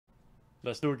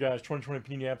Let's do it, guys. 2020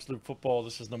 Panini Absolute Football.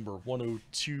 This is number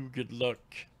 102. Good luck.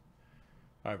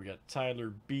 All right, we got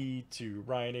Tyler B to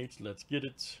Ryan H. Let's get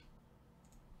it.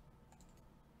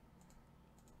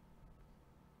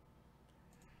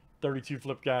 $32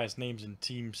 flip, guys. Names and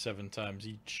teams 7 times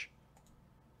each.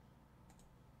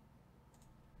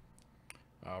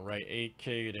 All right, AK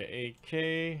to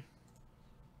AK.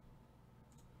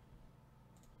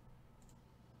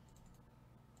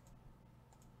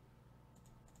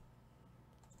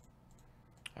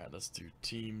 All right, let's do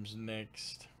teams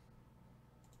next.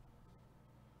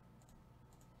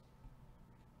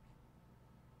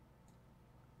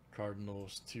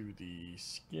 Cardinals to the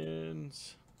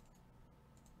Skins.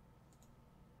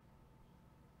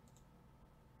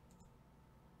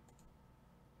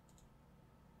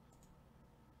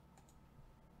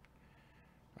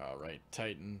 All right,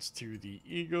 Titans to the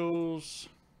Eagles.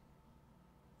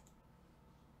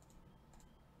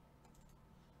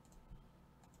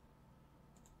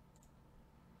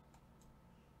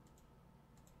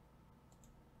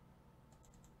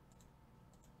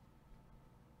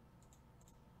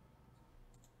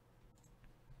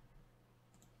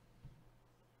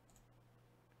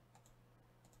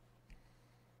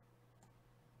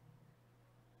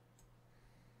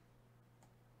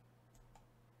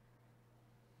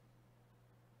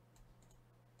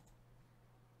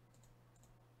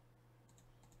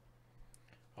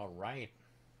 All right.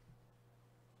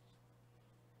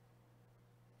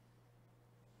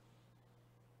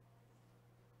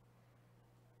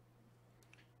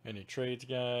 Any trades,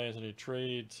 guys? Any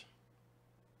trades?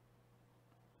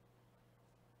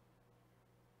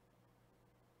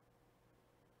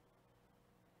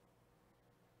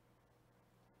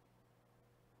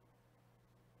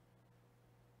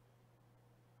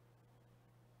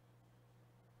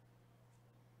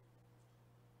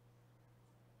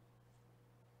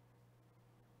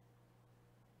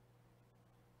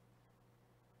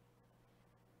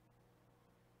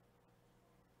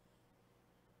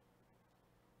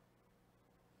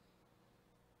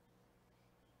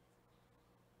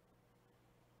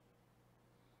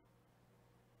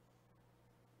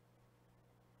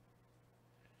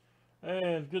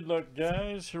 And good luck,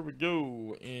 guys. Here we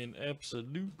go in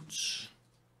absolute.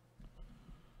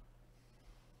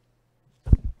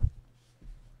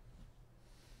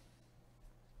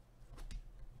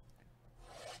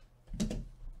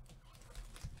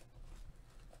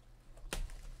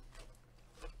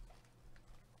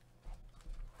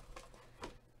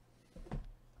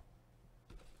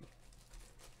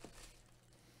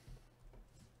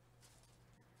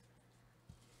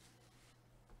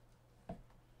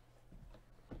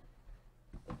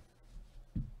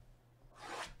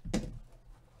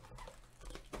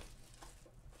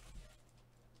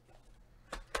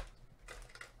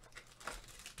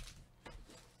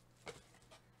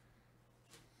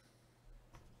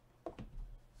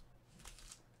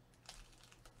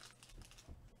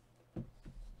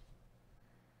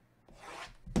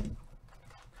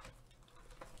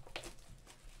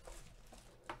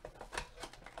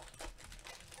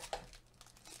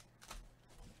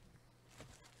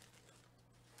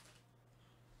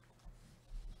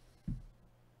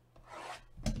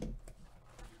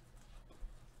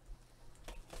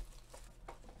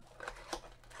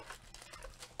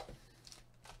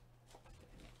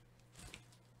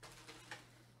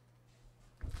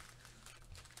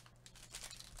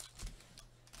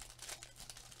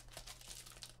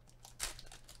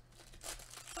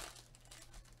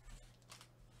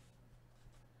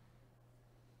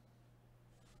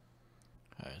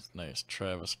 That's nice.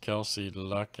 Travis Kelce,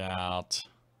 luck out.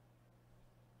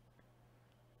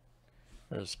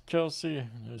 There's Kelce.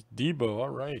 There's Debo. All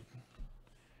right.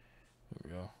 There we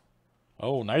go.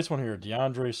 Oh, nice one here.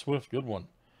 DeAndre Swift. Good one.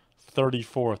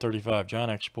 34-35. John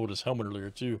actually pulled his helmet earlier,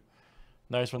 too.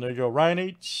 Nice one. There you go. Ryan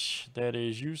H. That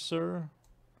is you, sir.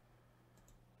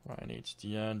 Ryan H.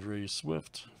 DeAndre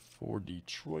Swift for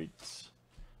Detroit.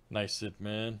 Nice hit,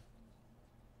 man.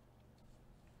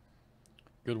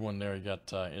 Good one there. You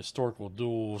got historical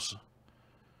duels.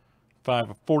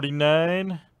 5 of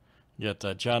 49. You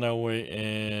got John Elway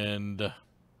and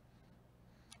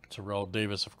Terrell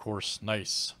Davis, of course.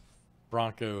 Nice.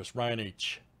 Broncos, Ryan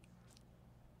H.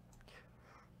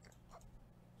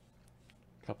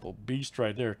 Couple beast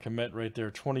right there. Komet right there.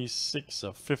 26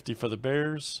 of 50 for the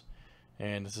Bears.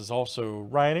 And this is also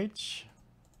Ryan H.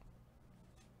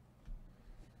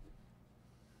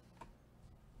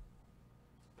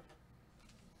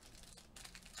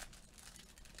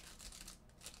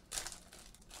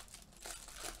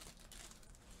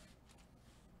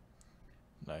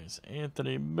 Nice.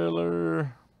 Anthony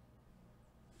Miller.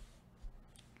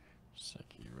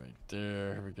 Secchi right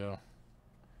there. Here we go.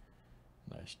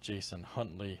 Nice Jason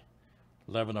Huntley.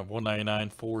 11 of 199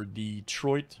 for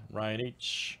Detroit. Ryan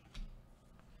H.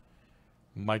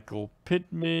 Michael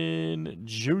Pittman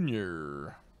Jr.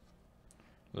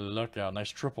 Look out. Nice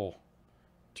triple.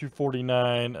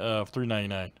 249 of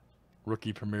 399.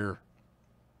 Rookie Premier.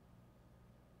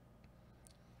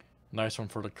 Nice one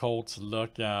for the Colts.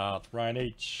 Look out. Ryan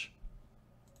H.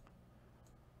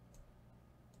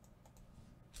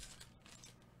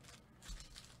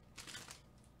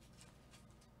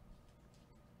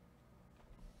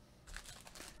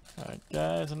 Alright,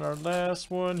 guys, and our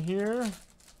last one here. There's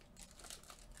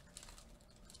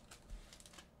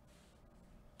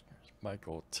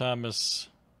Michael Thomas.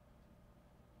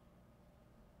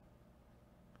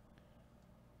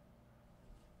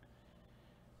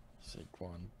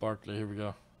 Saquon Barkley, here we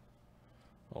go.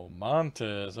 Oh,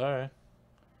 Montez, alright.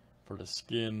 For the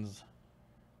Skins.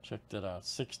 Check that out.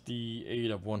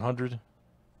 68 of 100.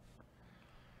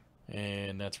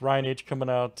 And that's Ryan H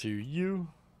coming out to you.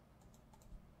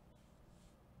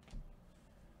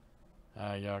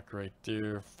 Ayuk right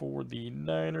there for the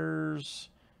Niners.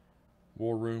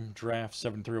 War Room Draft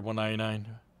 73 of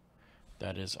 199.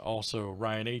 That is also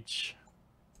Ryan H.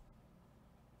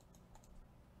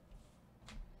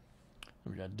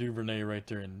 We got Duvernay right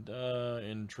there in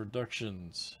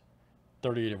introductions.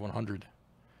 38 of 100.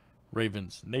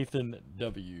 Ravens, Nathan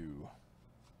W.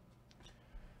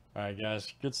 Alright,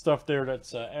 guys. Good stuff there.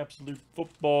 That's Absolute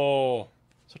Football.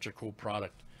 Such a cool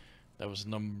product. That was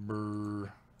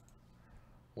number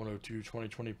 102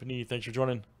 2020 Panini. Thanks for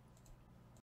joining.